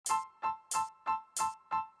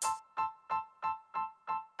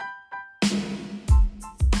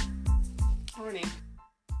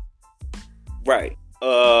Right.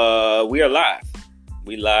 We are live.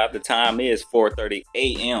 We live. The time is 4:30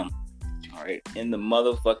 a.m. All right, in the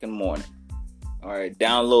motherfucking morning. All right,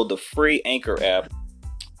 download the free Anchor app.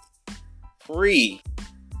 Free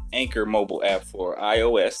Anchor mobile app for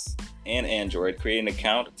iOS and Android. Create an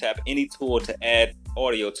account, tap any tool to add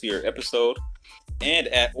audio to your episode, and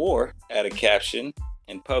add a caption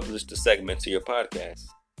and publish the segment to your podcast.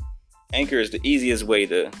 Anchor is the easiest way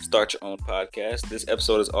to start your own podcast. This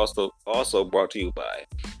episode is also brought to you by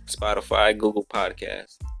Spotify, Google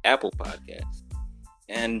Podcasts, Apple Podcasts,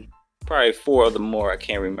 and probably 4 other more I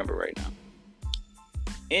can't remember right now.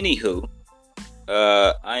 Anywho,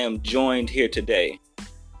 I am joined here today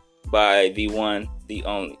by the one, the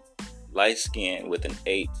only, light skin with an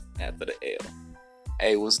 8 after the L.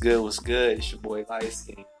 Hey, what's good? What's good? It's your boy Light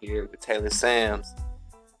Skin here with Taylor Sams.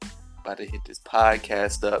 About to hit this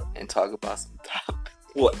podcast up and talk about some topics.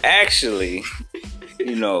 Well, actually,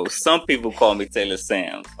 some people call me Taylor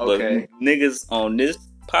Sams. Okay. But niggas on this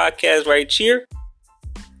podcast right here,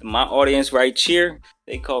 my audience right here,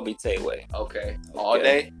 they call me Tayway. Okay. All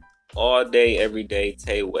day? All day, every day,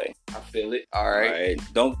 Tayway. I feel it. All right.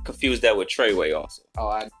 Don't confuse that with Treyway also. Oh,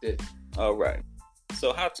 I did. All right.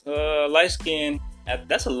 So, light skin,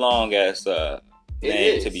 that's a long ass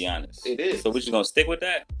name, to be honest. It is. So, we're just going to stick with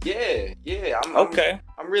that? Yeah.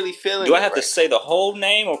 I'm really feeling Do I have to say the whole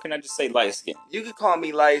name, or can I just say light skin? You can call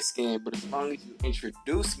me Light Skin, but as long as you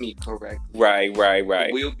introduce me correctly. Right.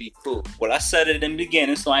 We'll be cool. Well, I said it in the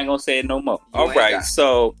beginning, so I ain't going to say it no more. All right.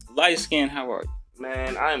 So, light skin, how are you?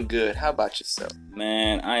 Man, I'm good. How about yourself?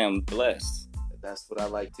 Man, I am blessed. That's what I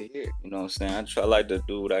like to hear. You know what I'm saying? I like to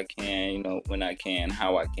do what I can, when I can,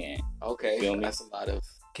 how I can. Okay. Feel me? That's a lot of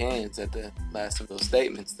cans at the last of those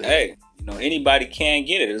statements. Then. Hey, anybody can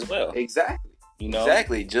get it as well. Exactly.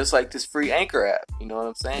 Exactly. Just like this free Anchor app. You know what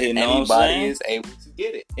I'm saying? You know Anybody is able to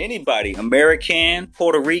get it. Anybody. American,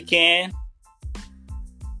 Puerto Rican.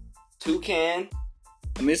 Toucan.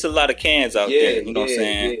 I mean, it's a lot of cans out there. You know what I'm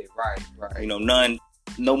saying? Yeah, right.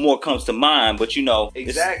 No more comes to mind, but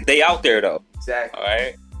exactly. They out there though. Exactly. All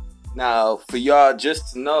right. Now, for y'all,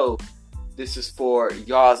 just to know, this is for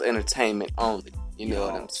y'all's entertainment only. You know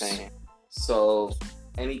what I'm saying? So,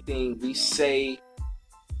 anything we say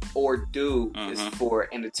or do is for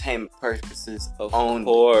entertainment purposes only.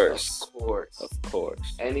 Of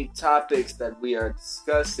course. Any topics that we are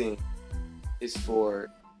discussing is for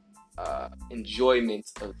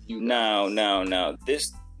enjoyment of you. Now.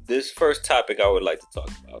 This first topic I would like to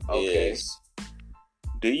talk about is: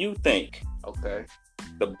 do you think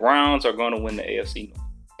the Browns are going to win the AFC North?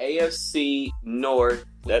 AFC North.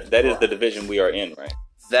 That is the division we are in, right?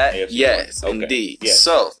 Yes, indeed. Yes,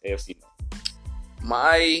 so AFC North.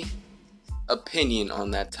 My opinion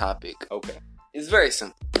on that topic is very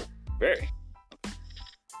simple. Very.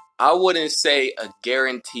 I wouldn't say a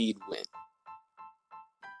guaranteed win,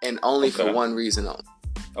 and only for one reason only.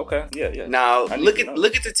 Okay. Yeah. Now look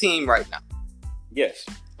at the team right now. Yes.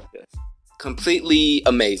 Completely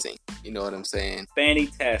amazing. You know what I'm saying?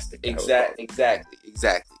 Fantastic. Exactly.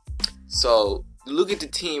 So look at the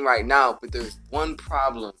team right now, but there's one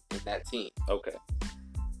problem in that team. Okay.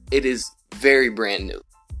 It is very brand new.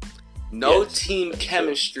 No team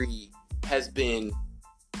chemistry has been.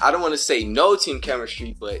 I don't want to say no team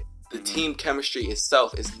chemistry, but the team chemistry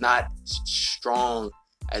itself is not strong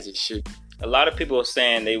as it should be. A lot of people are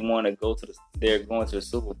saying they're going to the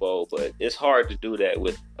Super Bowl, but it's hard to do that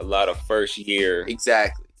with a lot of first year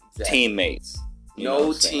teammates.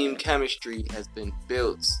 No team chemistry has been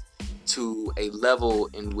built to a level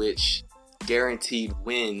in which guaranteed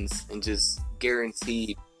wins and just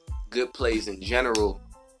guaranteed good plays in general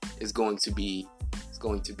is going to be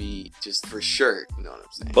just for sure. You know what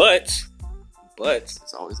I'm saying? But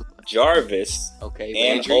it's always a but. Jarvis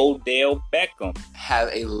and Odell Beckham have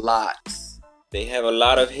a lot. They have a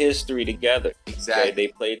lot of history together. Exactly. They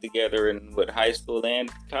played together in high school and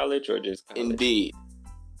college, or just college? Indeed.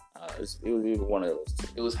 It was either one of those two.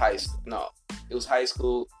 It was high school. No, it was high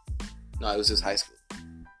school. No, it was just high school.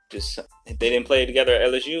 They didn't play together at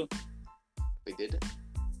LSU? They did.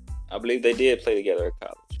 I believe they did play together at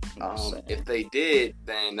college. If they did,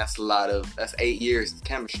 then that's 8 years of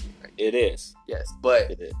chemistry. Right? It is. Yes,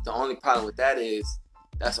 but the only problem with that is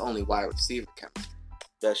that's only wide receiver chemistry.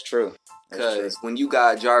 That's true. Because when you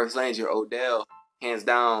got Jarvis Landry or Odell, hands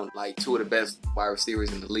down, like 2 of the best wide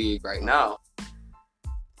receivers in the league right now,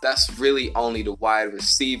 that's really only the wide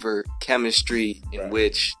receiver chemistry in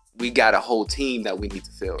which we got a whole team that we need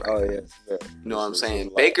to fill right now. You know what I'm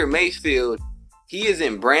saying? Baker Mayfield, he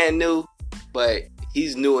isn't brand new, but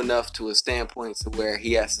he's new enough to a standpoint to where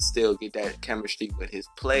he has to still get that chemistry with his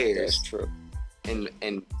players. That's true.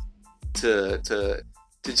 And to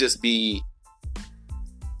just be,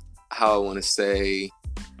 how I want to say,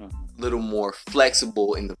 a little more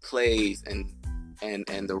flexible in the plays and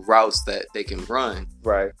the routes that they can run.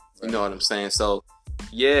 Right. You know what I'm saying? So,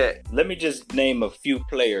 yeah. Let me just name a few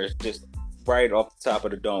players just right off the top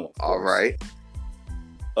of the dome. All right.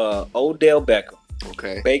 Odell Beckham.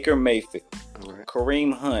 Okay. Baker Mayfield. All right.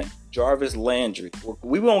 Kareem Hunt. Jarvis Landry.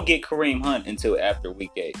 We won't get Kareem Hunt until after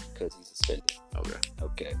week 8 because he's suspended.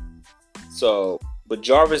 Okay. So, but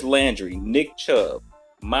Jarvis Landry, Nick Chubb,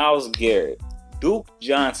 Myles Garrett, Duke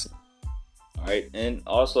Johnson. All right, and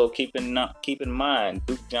also keep in mind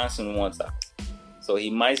Duke Johnson wants out, so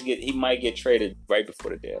he might get traded right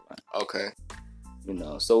before the deadline. Okay. You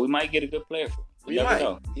know, so we might get a good player for him. You never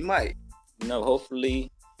know. You might. You know,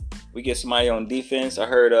 hopefully we get somebody on defense. I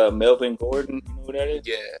heard Melvin Gordon. You know who that is?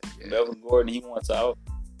 Yeah. Melvin Gordon. He wants out.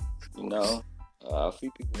 You know, a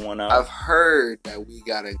few people want out. I've heard that we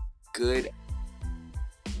got a good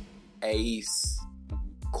ace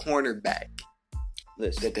cornerback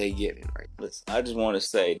that they getting right. Listen, I just want to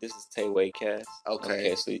say this is Tayway Cast.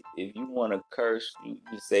 Okay. So if you want to curse, you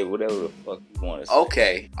say whatever the fuck you want to say.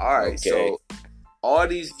 Okay. All right. Okay. So all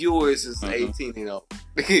these viewers is 18 and up.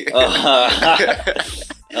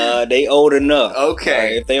 They old enough. Okay.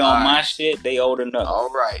 Right? If they on my shit, they old enough. All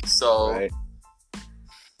right. So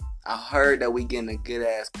I heard that we getting a good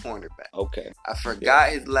ass cornerback. Okay. I forgot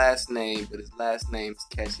his last name, but his last name's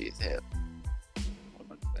catchy as hell.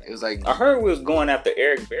 It was like, I heard we was going after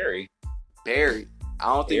Eric Berry. Barry. I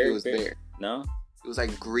don't think it was Barry. No? It was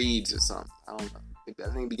like Greaves or something. I don't know. I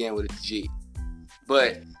think it began with a G.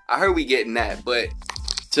 But I heard we getting that. But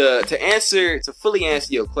to fully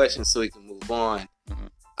answer your question so we can move on,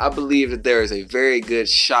 I believe that there is a very good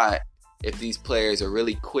shot if these players are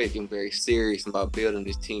really quick and very serious about building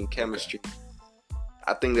this team chemistry.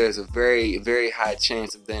 I think there's a very, very high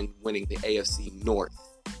chance of them winning the AFC North.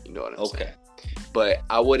 You know what I'm saying? But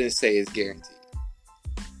I wouldn't say it's guaranteed.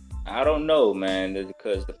 I don't know, man,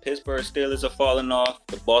 because the Pittsburgh Steelers are falling off.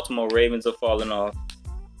 The Baltimore Ravens are falling off.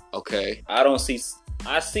 Okay.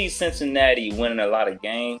 I see Cincinnati winning a lot of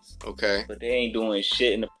games. Okay. But they ain't doing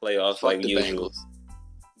shit in the playoffs. Fuck like the usual. Bengals.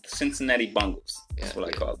 The Cincinnati Bungles. That's what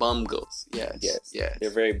I call them. Bungles. Yes.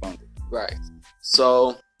 They're very bungled. Right.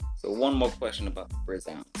 So one more question about the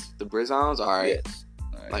Browns. The Browns? All right. Yes.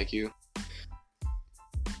 All right. Like you.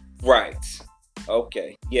 Right.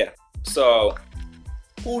 Okay. Yeah. So,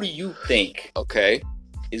 who do you think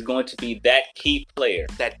is going to be that key player?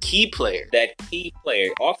 That key player,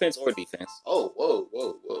 offense or defense? Oh,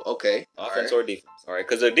 whoa. Okay. Offense or defense. All right.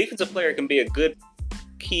 Because a defensive player can be a good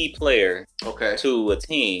key player to a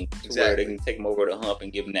team where they can take them over the hump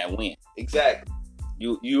and give them that win. Exactly.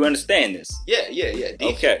 You understand this? Yeah.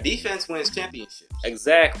 Defense wins championships.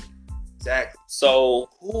 Exactly. So,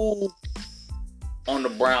 who on the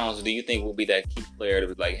Browns do you think will be that key player to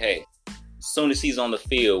be like, hey, as soon as he's on the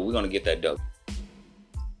field, we're going to get that W?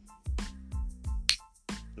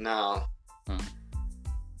 Now,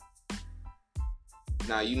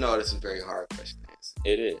 you know this is a very hard question to answer.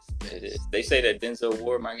 It is. It is. They say that Denzel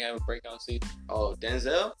Ward might have a breakout season. Oh,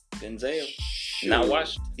 Denzel? Shoot. Not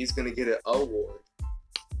Washington. He's going to get an award.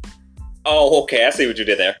 Oh, okay. I see what you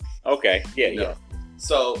did there. Okay. Yeah.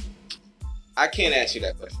 So, I can't answer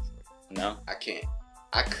that question. No? I can't.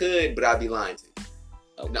 I could, but I'd be lying to you.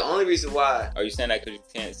 Okay. The only reason why... Are you saying that because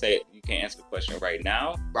you can't answer the question right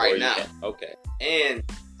now? Right now. Okay. And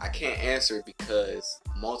I can't answer it because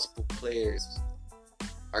multiple players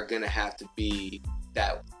are going to have to be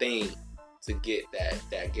that thing to get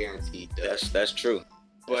that guaranteed dub. That's true.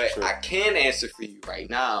 But I can answer for you right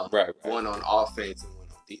now. Right. One on offense and one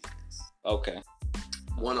on defense. Okay.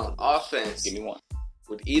 One on offense. Give me one.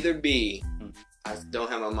 Would either be... I don't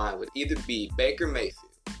have my mind. Would either be Baker Mayfield.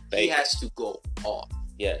 He has to go off.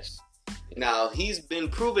 Yes. Now, he's been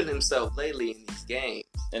proving himself lately in these games.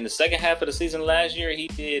 In the second half of the season last year, he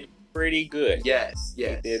did pretty good. Yes. He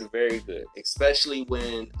did very good. Especially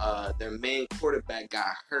when their main quarterback got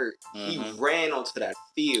hurt. He ran onto that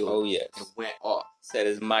field and went off. Said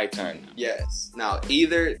it's my turn now. Yes. Now,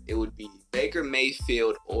 either it would be Baker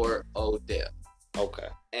Mayfield or Odell. Okay.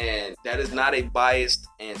 And that is not a biased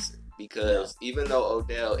answer. Because even though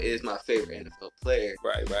Odell is my favorite NFL player,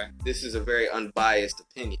 right, this is a very unbiased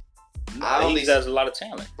opinion. He has a lot of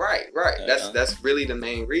talent. Right. That's really the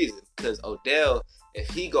main reason. Because Odell, if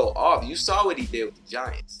he go off, you saw what he did with the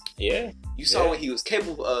Giants. Yeah. You saw what he was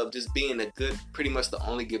capable of, just being pretty much the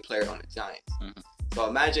only good player on the Giants. So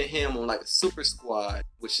imagine him on like a super squad,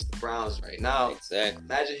 which is the Browns right now. Exactly.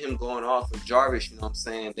 Imagine him going off with Jarvis, you know what I'm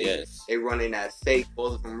saying? They running that fake,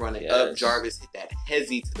 both of them running up. Jarvis hit that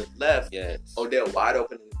hezzy to the left. Yes. Odell wide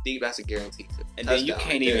open in the deep. That's a guarantee. And then you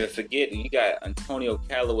can't even forget, you got Antonio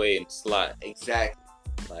Callaway in the slot. Exactly.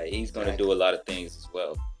 Like, he's going to do a lot of things as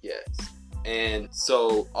well. Yes. And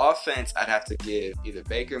so, offense, I'd have to give either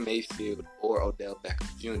Baker Mayfield or Odell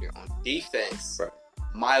Beckham Jr. On defense, right.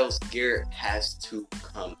 Myles Garrett has to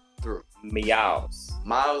come through.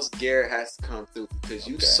 Myles Garrett has to come through because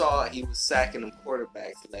you saw he was sacking them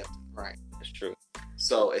quarterbacks left and right. That's true.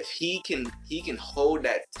 So if he can hold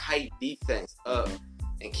that tight defense up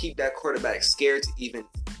and keep that quarterback scared to even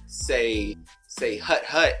say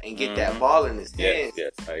hut and get that ball in his hands.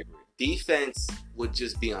 Yes, I agree. Defense would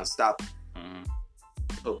just be unstoppable.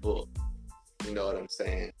 Football. You know what I'm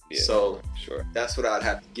saying? Yeah, so sure. That's what I'd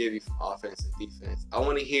have to give you from offense and defense. I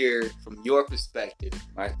want to hear from your perspective.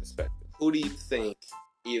 My perspective. Who do you think?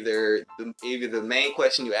 Either the main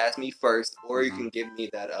question you asked me first, or you can give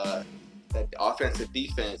me that offensive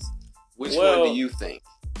defense. Which one do you think?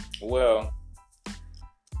 Well,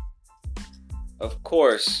 of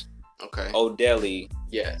course. Okay. Odelli.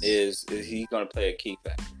 Yes. Is he going to play a key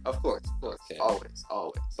factor? Of course. Okay. Always.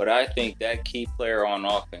 But I think that key player on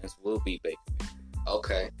offense will be Baker Mayfield.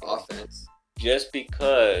 Okay. Offense. Just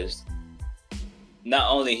because not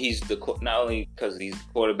only because he's the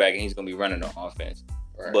quarterback and he's going to be running the offense,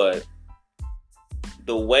 right. But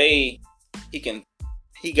the way he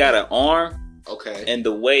got an arm, okay, and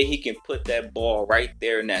the way he can put that ball right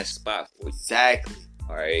there in that spot for you. Exactly.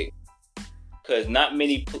 All right. Because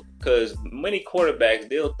many quarterbacks,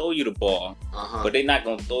 they'll throw you the ball, but they're not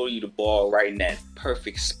going to throw you the ball right in that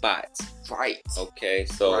perfect spot. Right. Okay,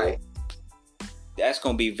 so that's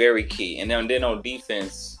going to be very key. And then on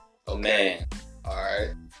defense, man. All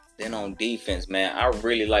right. Then on defense, man, I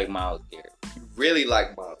really like Myles Garrett. You really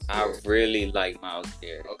like Myles Garrett? I really like Myles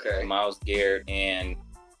Garrett. Okay. Myles Garrett and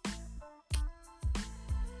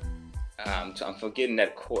I'm forgetting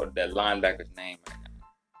that linebacker's name right now.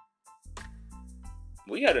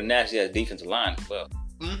 We got a nasty ass defensive line as well.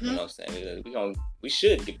 You know what I'm saying? We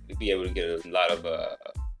should be able to get a lot of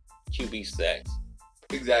QB sacks.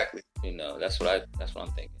 Exactly. You know, that's what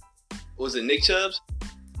I'm thinking. Was it Nick Chubbs?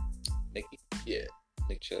 Nicky? Yeah.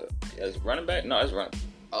 Nick Chubb. Yeah, it's running back? No, it's running.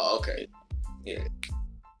 Oh, okay. Yeah.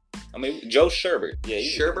 I mean, Joe Sherbert. Yeah.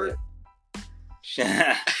 Sherbert?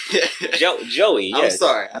 Joey. Yeah. I'm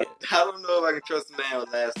sorry. I don't know if I can trust a man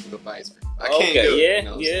with last name advice. I can't do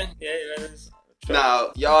it. Yeah. Now,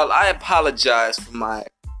 y'all, I apologize for my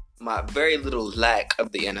very little lack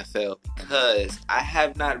of the NFL because I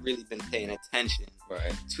have not really been paying attention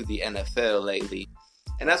to the NFL lately.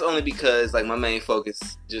 And that's only because like my main focus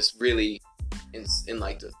just really in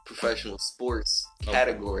like the professional sports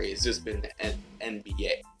category has just been the NBA.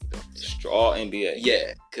 You know? All NBA.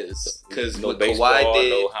 Yeah, because no what baseball, Kawhi did,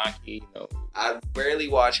 no hockey, no. I rarely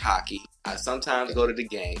watch hockey. I sometimes go to the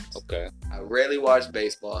games. Okay. I rarely watch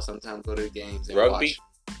baseball. I sometimes go to the games and rugby.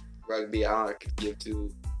 Watch rugby. I don't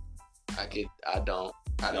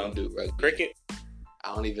do rugby. Cricket.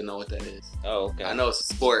 I don't even know what that is. Oh, okay. I know it's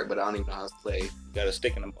a sport, but I don't even know how it's played. You got a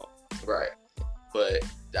stick in the ball. Right. But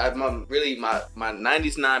my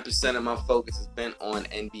 99% of my focus has been on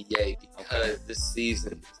NBA because this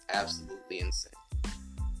season is absolutely insane.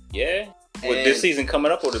 Yeah? Well, this season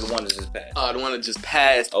coming up or the one that just passed? The one that just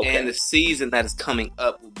passed. Okay. And the season that is coming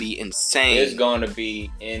up will be insane. It's going to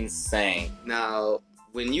be insane. Now,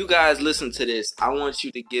 when you guys listen to this, I want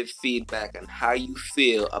you to give feedback on how you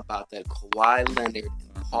feel about that Kawhi Leonard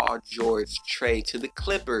and Paul George trade to the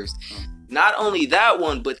Clippers. Not only that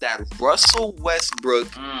one, but that Russell Westbrook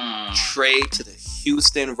trade to the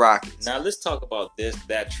Houston Rockets. Now let's talk about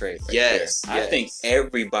that trade. Yes. I think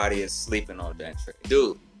everybody is sleeping on that trade,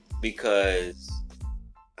 dude, because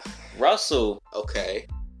Russell,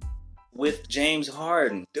 with James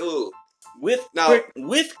Harden, dude. With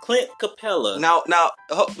Clint Capella. Now,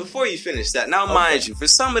 before you finish that, mind you, for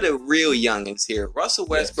some of the real youngins here, Russell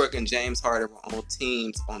Westbrook and James Harden were on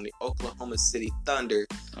teams on the Oklahoma City Thunder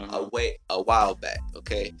a while back.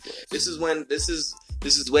 Okay, this is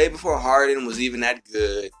way before Harden was even that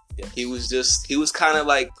good. Yes. He was kind of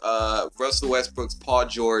like Russell Westbrook's Paul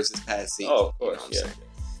George this past season. Oh, of course, you know what I'm saying?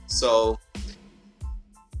 So.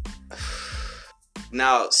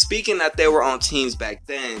 Now, speaking that they were on teams back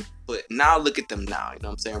then, but now look at them now. You know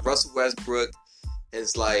what I'm saying? Russell Westbrook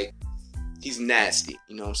is like, he's nasty.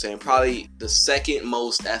 You know what I'm saying? Probably the second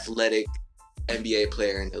most athletic NBA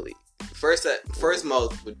player in the league. First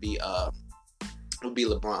most would be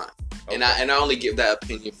LeBron. Okay. And I only give that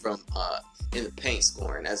opinion from in the paint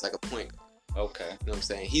scoring as like a point guard. Okay. You know what I'm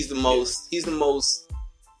saying? He's the most.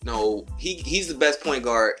 No, he's the best point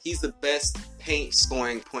guard. He's the best paint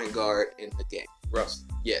scoring point guard in the game. Russell.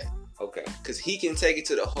 Yeah. Okay. Because he can take it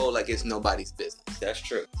to the hole like it's nobody's business. That's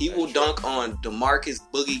true. He will dunk on DeMarcus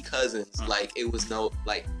Boogie Cousins like it was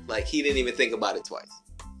like he didn't even think about it twice.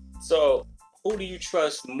 So, who do you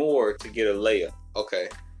trust more to get a layup? Okay.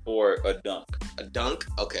 Or a dunk? A dunk?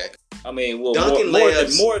 Okay. I mean, well, Dunking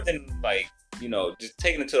more than like, you know, just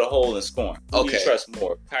taking it to the hole and scoring. Who do you trust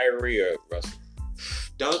more, Kyrie or Russell?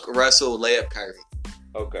 Dunk, Russell, layup, Kyrie.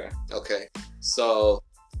 Okay. So,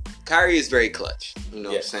 Kyrie is very clutch. You know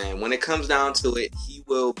what I'm saying? When it comes down to it, he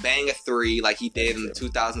will bang a three like he did in the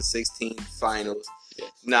 2016 finals.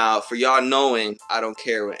 Yes. Now, for y'all knowing, I don't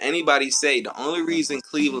care what anybody say. The only reason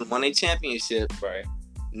Cleveland won a championship, right?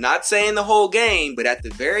 Not saying the whole game, but at the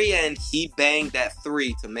very end, he banged that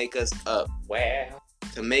three to make us up. Wow.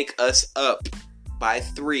 To make us up by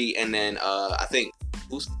 3, and then I think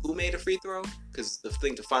who made a free throw? Because the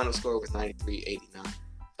final score was 93-89.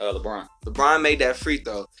 LeBron. LeBron made that free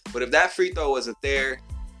throw, but if that free throw wasn't there,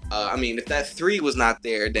 if that 3 was not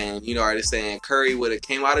there, then you know what I'm saying. Curry would have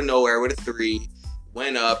came out of nowhere with a 3,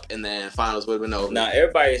 went up, and then finals would have been over. Now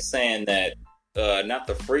everybody's saying that not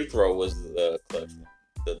the free throw was the clutch one.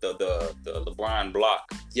 The LeBron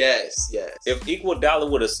block. Yes. If Iguodala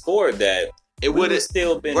would have scored that, it would have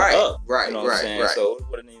still been up. Right. You know what I'm saying? So it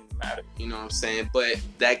wouldn't even matter. You know what I'm saying? But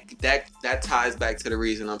that ties back to the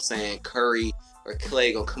reason I'm saying Curry or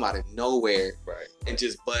Clay gonna come out of nowhere, right, and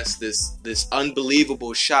just bust this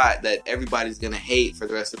unbelievable shot that everybody's gonna hate for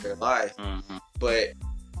the rest of their life. Mm-hmm. But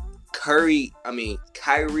Kyrie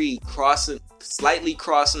slightly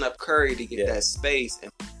crossing up Curry to get that space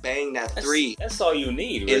and bang that 3. That's all you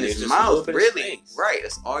need, really. In his mouth, really. Right,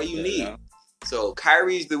 that's all you need. Know? So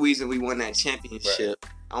Kyrie's the reason we won that championship.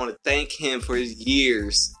 Right. I want to thank him for his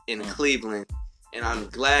years in Cleveland. And I'm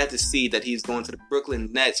glad to see that he's going to the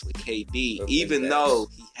Brooklyn Nets with KD, even though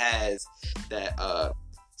he has that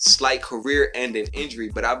slight career-ending injury.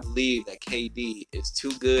 But I believe that KD is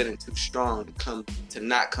too good and too strong to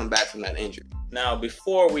not come back from that injury. Now,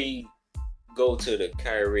 before we go to the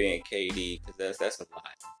Kyrie and KD, because that's a lot.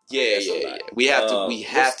 Yeah. We have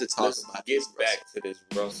to talk about. Get back to this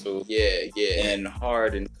Russell. Yeah. And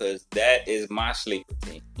Harden, because that is my sleeper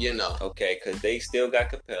team. You know. Okay, because they still got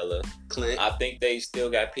Capella. Clint. I think they still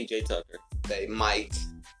got PJ Tucker. They might.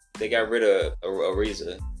 They got rid of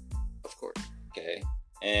Ariza. Of course. Okay.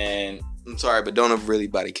 And I'm sorry, but don't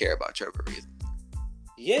really care about Trevor Ariza.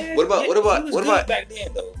 Yeah. What about back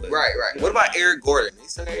then though? But, right. What about Eric Gordon? They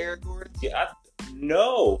still got Eric Gordon? Yeah.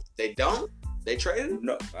 No. They don't. They traded him?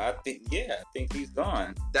 No, I think he's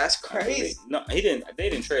gone. That's crazy. No, he didn't.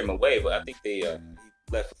 They didn't trade him away, but I think he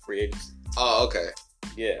left for free agency. Oh, okay.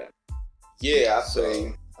 Yeah. Yeah, I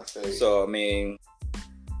feel. So I mean,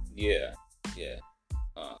 yeah.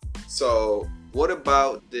 So what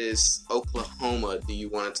about this Oklahoma? Do you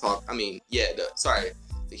want to talk? I mean, the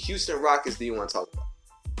Houston Rockets. Do you want to talk about?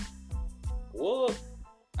 Well,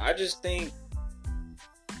 I just think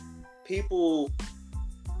people.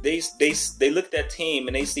 They look at that team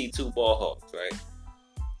and they see 2 ball hogs, right?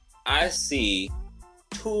 I see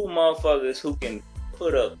 2 motherfuckers who can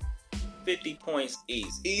put up 50 points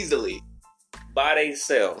easily by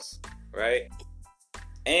themselves, right?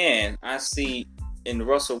 And I see in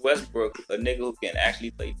Russell Westbrook a nigga who can actually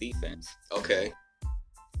play defense. Okay.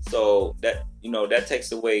 So that that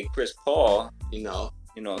takes away Chris Paul. You know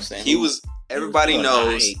what I'm saying? Everybody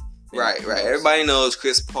knows. Right. Everybody knows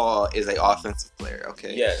Chris Paul is an offensive player,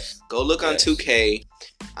 okay? Yes. Go look on 2K.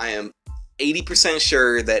 I am 80%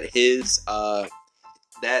 sure that his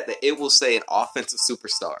that it will say an offensive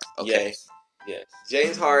superstar, okay? Yes.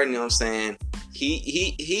 James Harden, you know what I'm saying?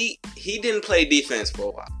 He didn't play defense for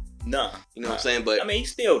a while. No. You know what I'm saying? But I mean, he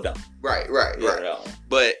still don't. Right.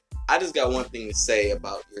 But I just got one thing to say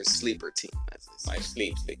about your sleeper team. My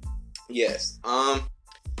sleep. Yes.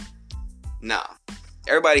 Now,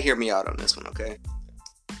 everybody hear me out on this one, okay?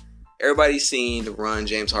 Everybody's seen the run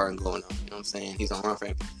James Harden going on. You know what I'm saying? He's on run for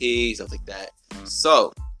MVP, stuff like that. Mm-hmm.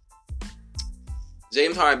 So,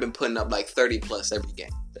 James Harden been putting up like 30 plus every game.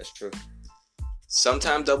 That's true.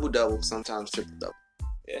 Sometimes double-double, sometimes triple-double.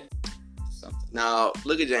 Yeah. Something. Now,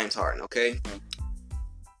 look at James Harden, okay?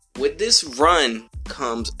 Mm-hmm. With this run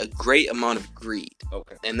comes a great amount of greed.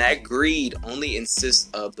 Okay. And that greed only insists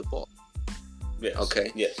of the ball. Yes.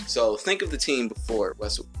 Okay. Yes. So think of the team before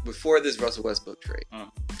this Russell Westbrook trade. Mm.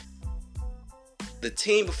 The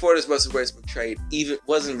team before this Russell Westbrook trade even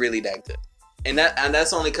wasn't really that good, and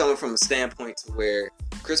that's only coming from a standpoint to where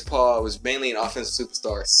Chris Paul was mainly an offensive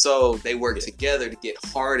superstar, so they worked together to get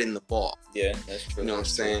hard in the ball. Yeah, that's true. You know what I'm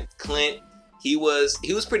saying? Clint he was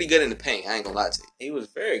pretty good in the paint. I ain't gonna lie to you. He was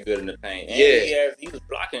very good in the paint. And he was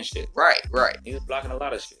blocking shit. Right. He was blocking a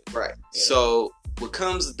lot of shit. Right. Yeah. So what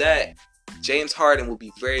comes to that, James Harden will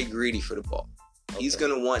be very greedy for the ball. Okay. He's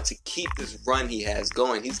gonna want to keep this run he has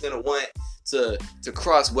going. He's gonna want to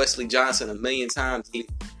cross Wesley Johnson a million times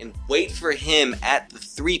and wait for him at the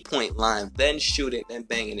 3-point line, then shoot it, then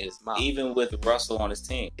bang it in his mouth. Even with Russell on his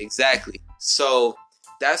team. Exactly. So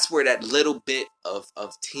that's where that little bit of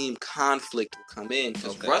team conflict will come in,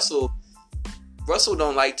 because Russell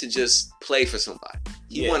don't like to just play for somebody.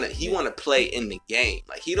 He wanna play in the game.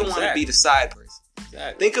 Like, he don't want to be the side person.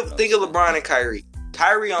 Exactly. Think of LeBron and Kyrie.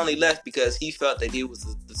 Kyrie only left because he felt that he was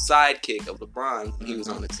the sidekick of LeBron when he was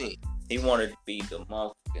on the team. He wanted to be the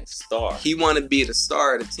motherfucking star. He wanted to be the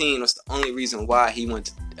star of the team. That's the only reason why he went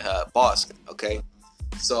to Boston. Okay,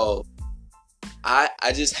 so I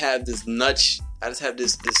just have this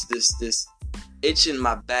this itch in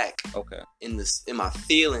my back. Okay. In my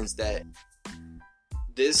feelings that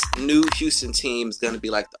this new Houston team is gonna be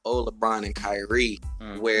like the old LeBron and Kyrie,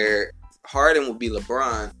 where Harden will be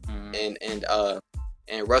LeBron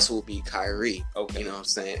and Russell will be Kyrie. Okay. You know what I'm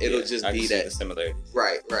saying? It'll just be that. The similarities.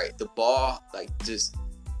 Right. The ball, like, just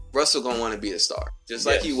Russell gonna want to be the star. Just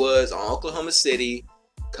like he was on Oklahoma City,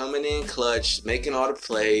 coming in clutch, making all the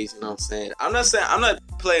plays. You know what I'm saying? I'm not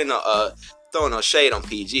playing throwing no shade on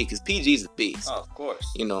PG, because PG's a beast. Oh, of course.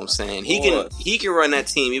 You know what I'm saying? He can run that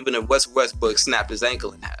team even if Westbrook snapped his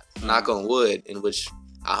ankle in half. Knock on wood, in which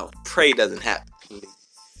I pray doesn't happen.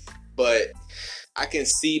 But I can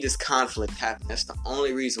see this conflict happen. That's the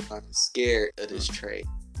only reason why I'm scared of this trade.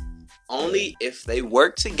 Only if they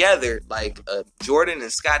work together like a Jordan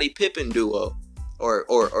and Scottie Pippen duo, or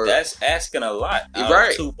that's asking a lot.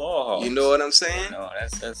 Right. Two ball hogs. You know what I'm saying? No,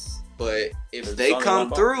 that's. But if they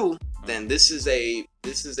come through, then this is a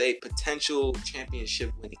potential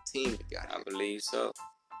championship winning team. I believe so.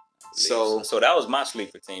 So that was my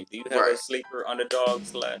sleeper team. Do you have a sleeper underdog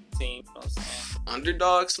slap team? You know what I'm saying?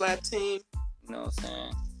 Underdog slap team? You know what I'm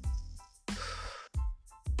saying?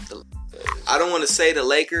 I don't want to say the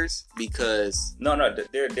Lakers because they're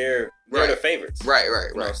the favorites. Right. You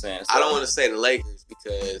know what I'm saying? So, I don't want to say the Lakers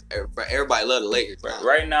because everybody love the Lakers.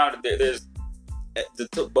 Right now, there's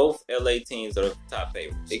both LA teams are the top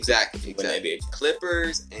favorites. Exactly.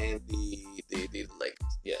 Clippers and the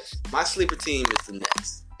Lakers. Yes. My sleeper team is the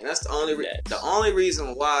Nets. And that's the only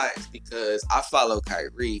reason why is because I follow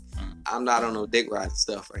Kyrie. I'm not on no dick riding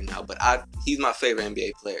stuff right now, but he's my favorite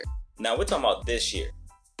NBA player. Now we're talking about this year.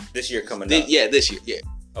 This year coming up. Yeah, this year. Yeah.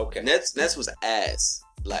 Okay. Nets was ass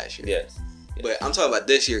last year. Yes. But I'm talking about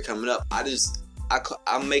this year coming up.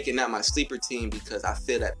 I'm making that my sleeper team because I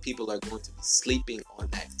feel that people are going to be sleeping on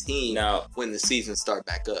that team when the season start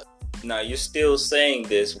back up. Now, you're still saying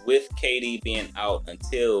this with KD being out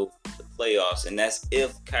until the playoffs, and that's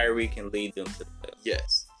if Kyrie can lead them to the playoffs.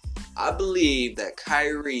 Yes. I believe that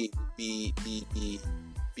Kyrie will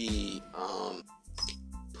be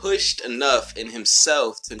pushed enough in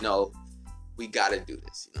himself to know we got to do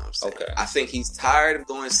this. You know what I'm saying? Okay. I think he's tired of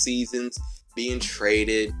going seasons, being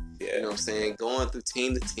traded, you know what I'm saying, going through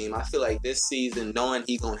team to team. I feel like this season, knowing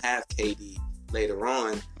he's going to have KD later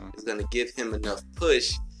on, is going to give him enough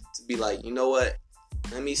push to be like, you know what?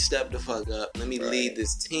 Let me step the fuck up. Let me lead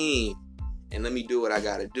this team. And let me do what I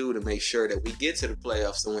got to do to make sure that we get to the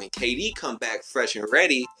playoffs. So when KD come back fresh and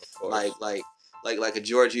ready, like a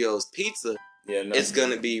Giorgio's pizza, it's going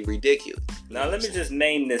to be ridiculous. Now, let me just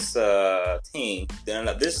name this team.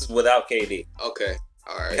 This is without KD. Okay.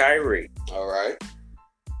 All right. Kyrie. All right.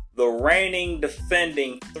 The reigning,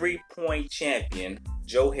 defending 3-point champion,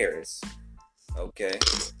 Joe Harris. Okay.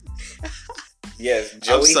 Yes,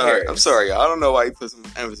 Joey Harris. I'm sorry. I don't know why you put some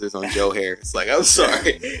emphasis on Joe Harris. Like, I'm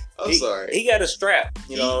sorry. I'm sorry. He got a strap.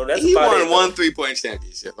 You know, that's he about won it. One 3-point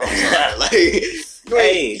championship. I'm sorry.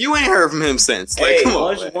 Like, you ain't heard from him since. Like, come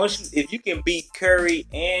on. If you can beat Curry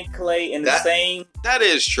and Clay in the same, that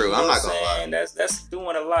is true. I'm not gonna lie. That's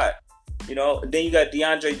doing a lot. You know. Then you got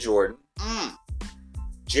DeAndre Jordan,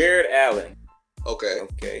 Jared Allen.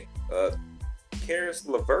 Okay. Karis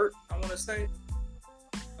LeVert, I want to say.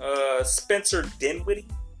 Spencer Dinwiddie.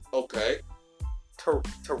 Okay.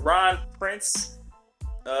 Teron Prince.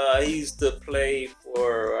 He used to play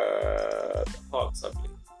for the Hawks, I believe.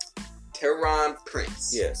 Teron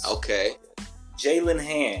Prince. Yes. Okay. Jalen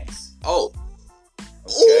Hands. Oh.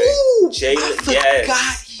 Okay. I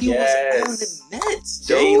forgot he was on the Nets.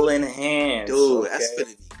 Jalen Hands. Dude, that's gonna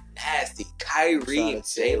be nasty. Kyrie and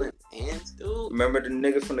Jalen Hands, dude. Remember the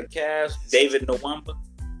nigga from the Cavs? David Nwamba?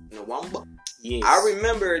 Yes. I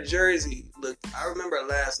remember a jersey. I remember a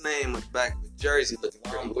last name on the back of a jersey looking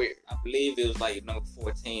pretty weird. I believe it was like number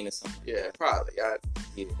 14 or something. Yeah, probably.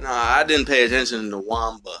 I didn't pay attention to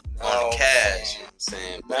Wamba on the cash. You know what I'm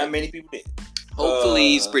saying? But not many people did. Hopefully,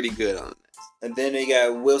 he's pretty good on that. And then they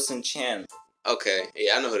got Wilson Chandler. Okay,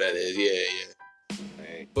 yeah, I know who that is. Yeah.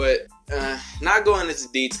 Right. But not going into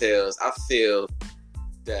details, I feel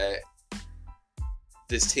that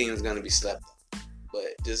this team is gonna be slept on.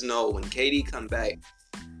 But just know when KD come back,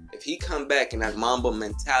 if he come back in that Mamba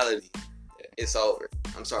mentality, it's over.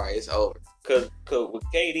 I'm sorry, it's over. Cause with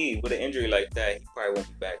KD, with an injury like that, he probably won't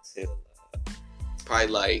be back till probably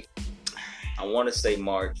like, I want to say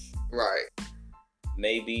March. Right.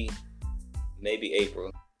 Maybe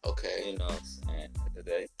April. Okay. You know what I'm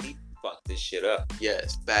saying? He fucked this shit up.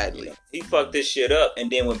 Yes, badly. You know, he fucked this shit up and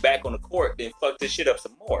then went back on the court, then fucked this shit up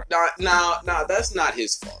some more. Now, that's not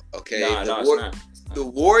his fault. Okay. It's not. The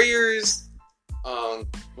Warriors.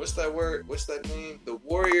 What's that word? What's that name? The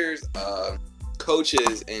Warriors.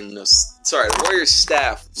 Coaches and the Warriors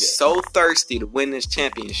staff so thirsty to win this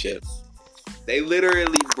championship. They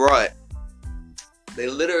literally brought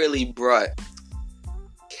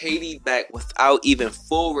KD back without even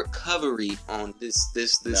full recovery on this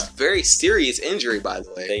very serious injury, by the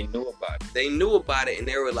way. They knew about it. They knew about it and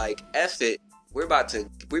they were like, F it.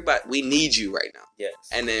 We need you right now. Yes.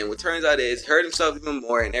 And then what turns out is hurt himself even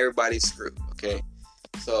more and everybody's screwed. Okay.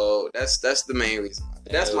 So that's the main reason.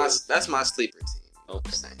 That's my sleeper team.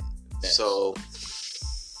 Okay. Yes. So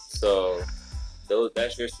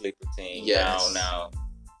that's your sleeper team. Yes. Now,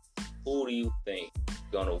 who do you think is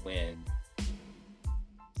gonna win the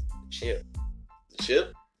chip? The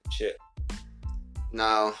chip? The chip.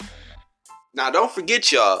 Now, don't forget,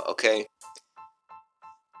 y'all. Okay.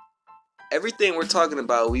 Everything we're talking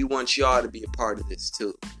about, we want y'all to be a part of this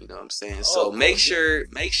too. You know what I'm saying? So make sure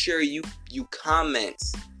you comment,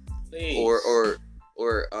 please, or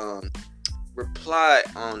reply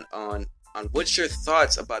on what's your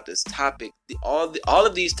thoughts about this topic. All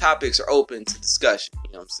of these topics are open to discussion.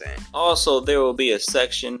 You know what I'm saying? Also, there will be a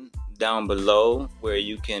section down below where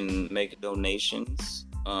you can make donations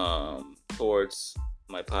towards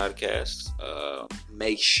my podcast.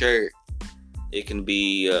 Make sure. It can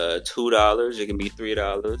be $2, it can be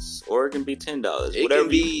 $3, or it can be $10.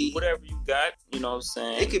 Whatever you got, you know what I'm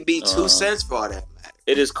saying? It could be 2 cents for all that matter.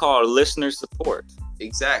 It is called listener support.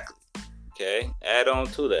 Exactly. Okay, add on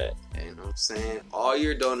to that. You know what I'm saying? All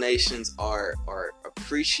your donations are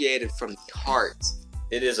appreciated from the heart.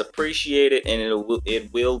 It is appreciated and it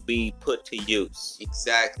will be put to use.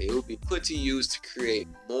 Exactly. It will be put to use to create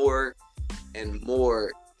more and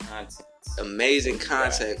more content. Amazing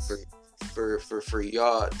content for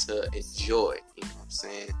y'all to enjoy. You know what I'm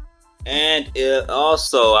saying? And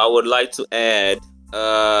also, I would like to add,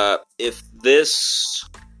 if this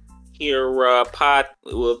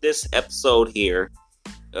this episode here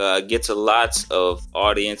gets a lot of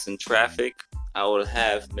audience and traffic, I will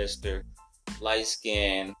have Mr.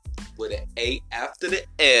 L8GHTSKIN with an 8 after the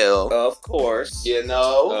L. Of course. You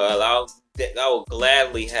know? I will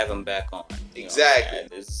gladly have him back on.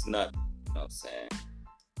 Exactly. It's not, you know what I'm saying?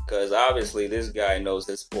 Because obviously this guy knows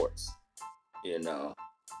his sports, you know,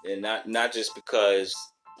 and not just because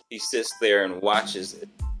he sits there and watches it.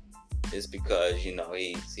 It's because, you know,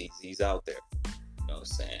 he's out there. You know what I'm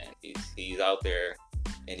saying? He's out there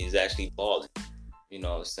and he's actually balling. You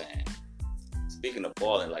know what I'm saying? Speaking of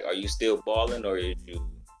balling, like, are you still balling, or did you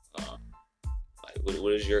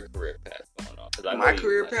what is your career path going on? 'Cause my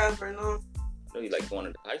career path right now? I know you like going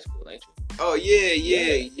into high school, ain't you? Oh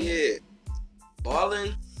yeah.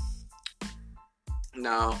 Balling.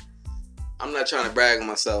 No, I'm not trying to brag on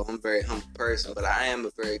myself. I'm a very humble person, but I am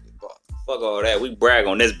a very good baller. Fuck all that. We brag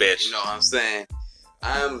on this bitch. You know what I'm saying?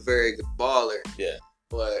 I am a very good baller. Yeah.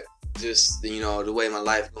 But just, you know, the way my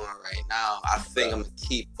life going right now, I think I'm gonna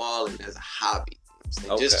keep balling as a hobby. You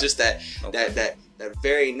know what I'm saying? Just that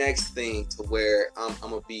very next thing to where I'm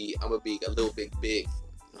gonna be a little bit big. You know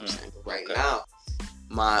what I'm saying? But right now,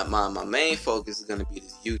 my main focus is gonna be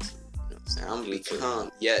this YouTube. I'm gonna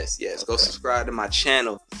become yes. Go subscribe to my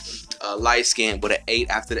channel, L8GHTSKIN with an 8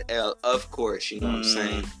 after the L, of course. You know what I'm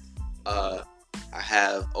saying? I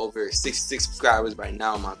have over 66 subscribers right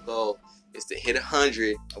now. My goal is to hit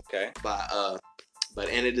 100. Okay. By the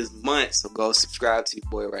end of this month. So go subscribe to your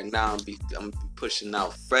boy right now. I'm gonna be pushing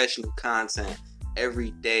out fresh new content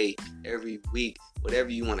every day, every week, whatever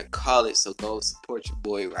you want to call it. So go support your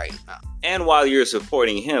boy right now. And while you're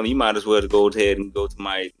supporting him, you might as well go ahead and go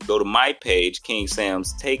to my page, King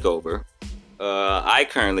Sam's Takeover. I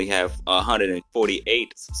currently have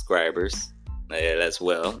 148 subscribers as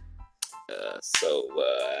well. So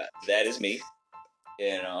that is me.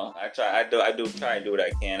 You know, I do try and do what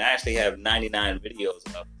I can. I actually have 99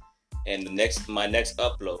 videos up, and my next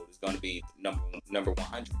upload is going to be number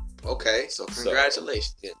 100. Okay, so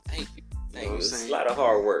congratulations. So, yeah, thank you. You know it's a lot of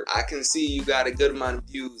hard work. I can see you got a good amount of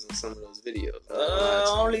views on some of those videos.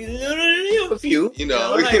 Only a few. You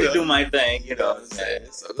know, I like to do my thing. You know what I'm saying?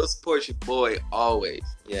 So go support your boy always.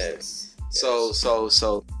 Yes.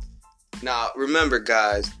 So. Now, remember,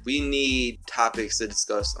 guys, we need topics to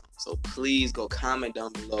discuss on. So please go comment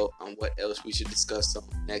down below on what else we should discuss on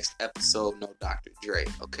next episode. No Dr. Dre.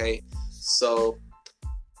 Okay. So,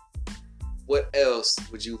 what else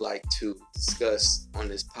would you like to discuss on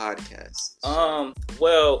this podcast?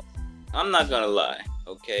 Well, I'm not gonna lie.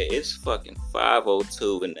 Okay, it's fucking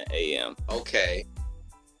 5:02 in the AM. Okay.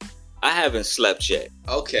 I haven't slept yet.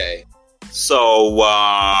 Okay. So,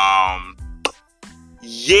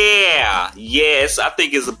 yes, I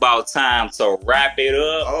think it's about time to wrap it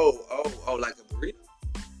up. Oh, like a burrito?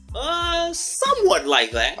 Somewhat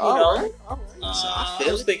like that, you know. All right. So I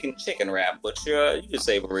was thinking chicken wrap, but you could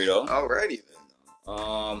say burrito. Alrighty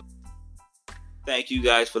then. Thank you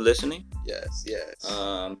guys for listening. Yes.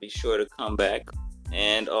 Be sure to come back,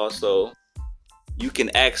 and also you can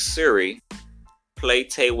ask Siri, play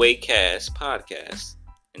Tayway Cast podcast,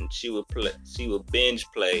 and she will binge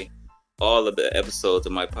play all of the episodes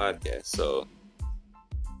of my podcast. So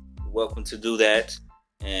welcome to do that.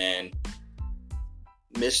 And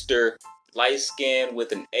Mr. Light Skin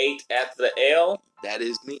with an 8 after the L, that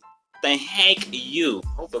is me. Thank you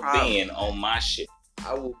for being on my shit.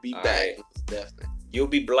 I will be all back. Right. Definitely. You'll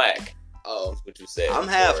be black. Oh, that's what you said. I'm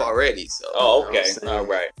half already. So. Oh, okay. All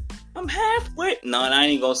right. I'm halfway. No, I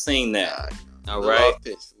ain't gonna sing that. All right.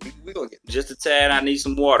 We gonna get just a tad. I need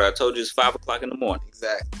some water. I told you it's 5 o'clock in the morning.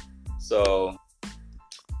 Exactly. So,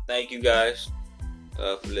 thank you guys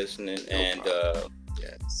for listening.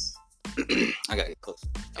 Yes. I gotta get close to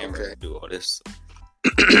the camera to do all this.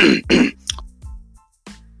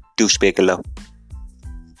 Douche Bigelow.